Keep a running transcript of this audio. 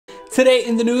Today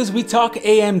in the news, we talk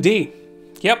AMD.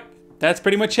 Yep, that's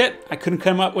pretty much it. I couldn't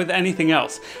come up with anything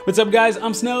else. What's up guys,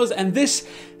 I'm Snows, and this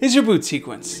is your boot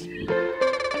sequence.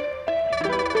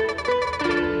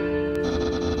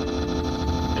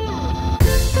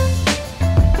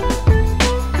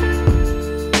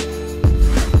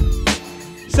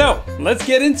 So, let's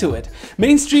get into it.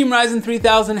 Mainstream Ryzen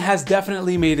 3000 has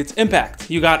definitely made its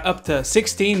impact. You got up to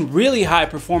 16 really high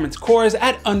performance cores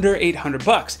at under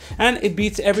 $800, and it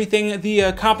beats everything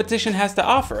the competition has to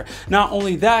offer. Not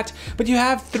only that, but you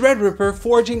have Threadripper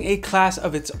forging a class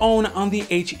of its own on the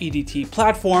HEDT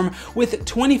platform with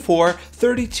 24,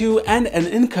 32, and an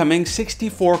incoming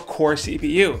 64 core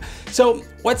CPU. So,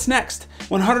 what's next?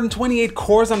 128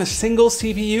 cores on a single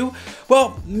CPU?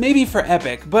 Well, maybe for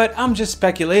Epyc, but I'm just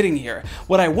speculating here.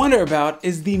 What I wonder about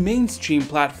is the mainstream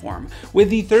platform. With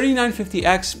the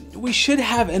 3950X, we should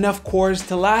have enough cores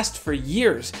to last for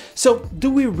years. So do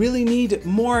we really need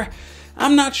more?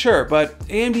 I'm not sure, but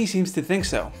AMD seems to think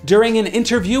so. During an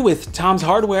interview with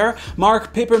Tomshardware,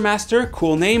 Mark Papermaster,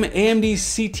 cool name, AMD's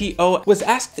CTO, was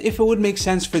asked if it would make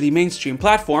sense for the mainstream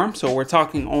platform, so we're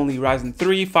talking only Ryzen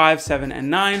 3, 5, 7, and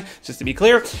 9, just to be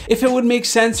clear, if it would make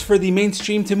sense for the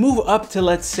mainstream to move up to,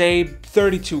 let's say,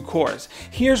 32 cores.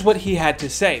 Here's what he had to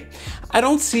say. I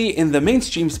don't see in the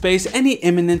mainstream space any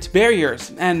imminent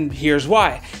barriers, and here's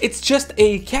why. It's just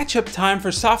a catch-up time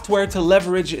for software to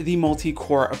leverage the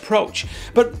multi-core approach.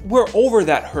 But we're over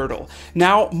that hurdle.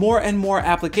 Now, more and more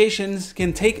applications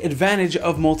can take advantage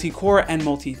of multi-core and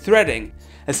multi-threading.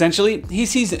 Essentially, he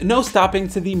sees no stopping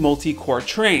to the multi-core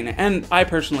train, and I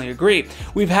personally agree.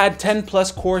 We've had 10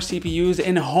 plus core CPUs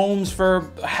in homes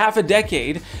for half a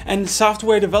decade, and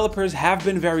software developers have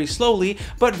been very slowly,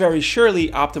 but very surely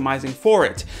optimizing for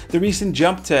it. The recent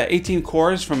jump to 18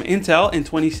 cores from Intel in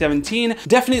 2017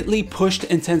 definitely pushed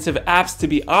intensive apps to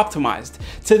be optimized.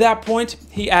 To that point,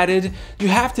 he added, you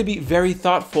have to be very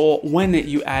thoughtful when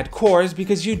you add cores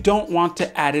because you don't want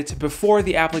to add it before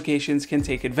the applications can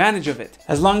take advantage of it.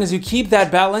 As long as you keep that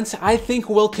balance, I think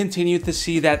we'll continue to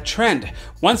see that trend.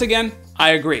 Once again,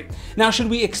 I agree. Now, should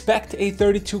we expect a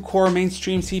 32-core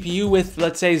mainstream CPU with,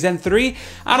 let's say, Zen 3?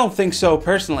 I don't think so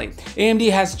personally.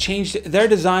 AMD has changed their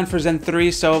design for Zen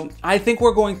 3, so I think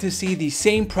we're going to see the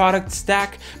same product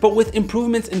stack, but with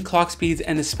improvements in clock speeds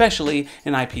and especially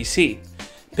in IPC.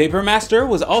 Papermaster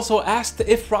was also asked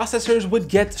if processors would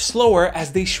get slower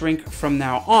as they shrink from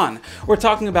now on. We're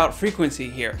talking about frequency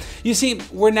here. You see,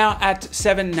 we're now at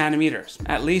 7 nanometers,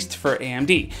 at least for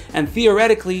AMD, and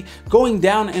theoretically, going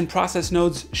down in process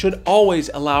nodes should always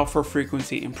allow for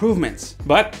frequency improvements.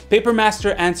 But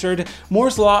Papermaster answered,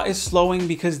 Moore's law is slowing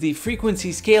because the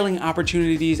frequency scaling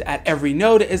opportunities at every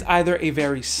node is either a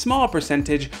very small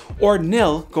percentage or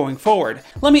nil going forward.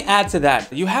 Let me add to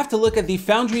that. You have to look at the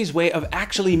foundry's way of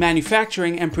actually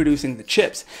manufacturing and producing the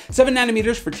chips. 7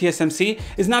 nanometers for TSMC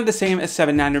is not the same as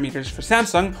 7 nanometers for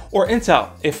Samsung or Intel,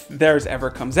 if theirs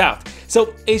ever comes out.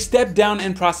 So a step down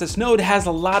in process node has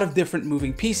a lot of different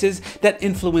moving pieces that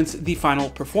influence the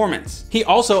final performance. He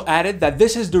also added that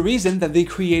this is the reason that they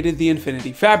created the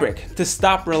Infinity Fabric, to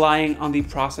stop relying on the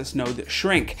process node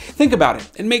shrink. Think about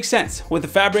it, it makes sense. With the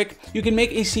Fabric, you can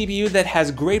make a CPU that has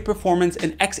great performance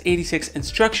in x86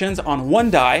 instructions on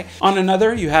one die. On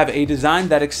another, you have a design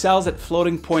that excels at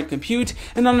floating point compute,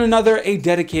 and on another, a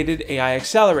dedicated AI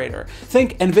accelerator.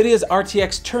 Think NVIDIA's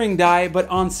RTX Turing die, but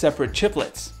on separate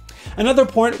chiplets. Another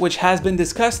point which has been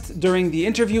discussed during the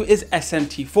interview is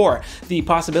SMT4, the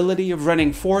possibility of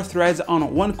running 4 threads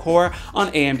on one core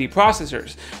on AMD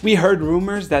processors. We heard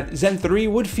rumors that Zen 3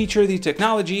 would feature the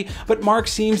technology, but Mark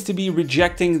seems to be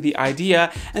rejecting the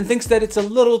idea and thinks that it's a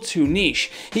little too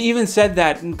niche. He even said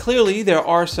that clearly there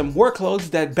are some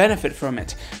workloads that benefit from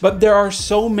it, but there are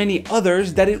so many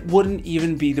others that it wouldn't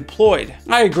even be deployed.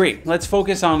 I agree, let's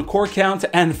focus on core count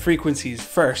and frequencies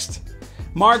first.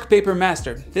 Mark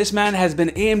Papermaster. This man has been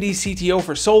AMD's CTO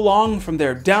for so long, from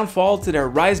their downfall to their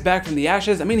rise back from the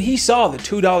ashes. I mean, he saw the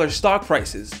 $2 stock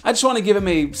prices. I just want to give him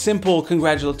a simple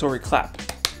congratulatory clap.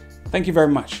 Thank you very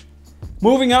much.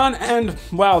 Moving on, and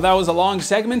wow, that was a long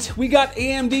segment, we got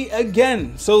AMD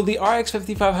again. So the RX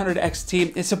 5500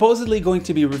 XT is supposedly going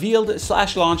to be revealed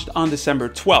 / launched on December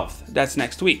 12th. That's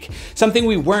next week. Something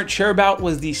we weren't sure about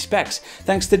was the specs.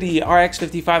 Thanks to the RX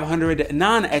 5500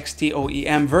 non-XT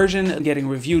OEM version getting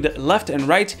reviewed left and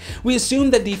right, we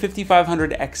assumed that the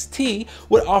 5500 XT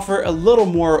would offer a little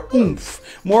more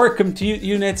oomph, more compute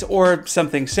units or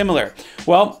something similar.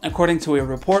 Well, according to a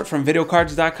report from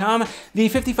videocards.com, the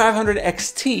 5500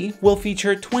 XT will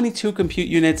feature 22 compute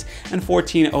units and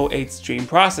 1408 stream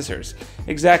processors,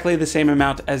 exactly the same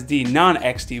amount as the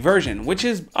non-XT version, which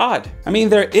is odd. I mean,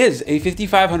 there is a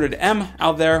 5500M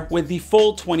out there with the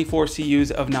full 24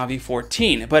 CUs of Navi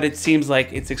 14, but it seems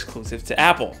like it's exclusive to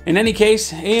Apple. In any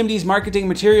case, AMD's marketing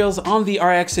materials on the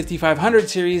RX 5500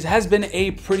 series has been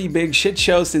a pretty big shit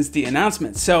show since the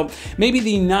announcement, so maybe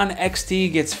the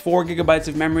non-XT gets 4 GB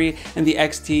of memory and the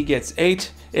XT gets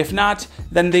 8. If not,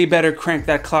 then they better crank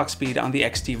that clock speed on the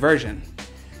XT version.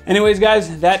 Anyways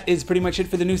guys, that is pretty much it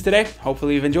for the news today.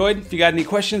 Hopefully you've enjoyed. If you got any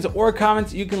questions or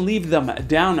comments, you can leave them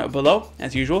down below.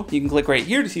 As usual, you can click right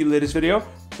here to see the latest video,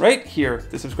 right here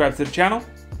to subscribe to the channel,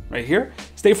 right here.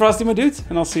 Stay frosty, my dudes,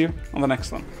 and I'll see you on the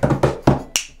next one.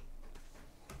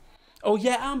 Oh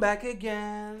yeah, I'm back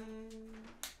again.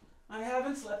 I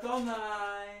haven't slept all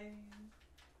night.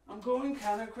 I'm going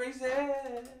kinda crazy,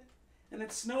 and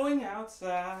it's snowing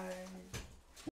outside.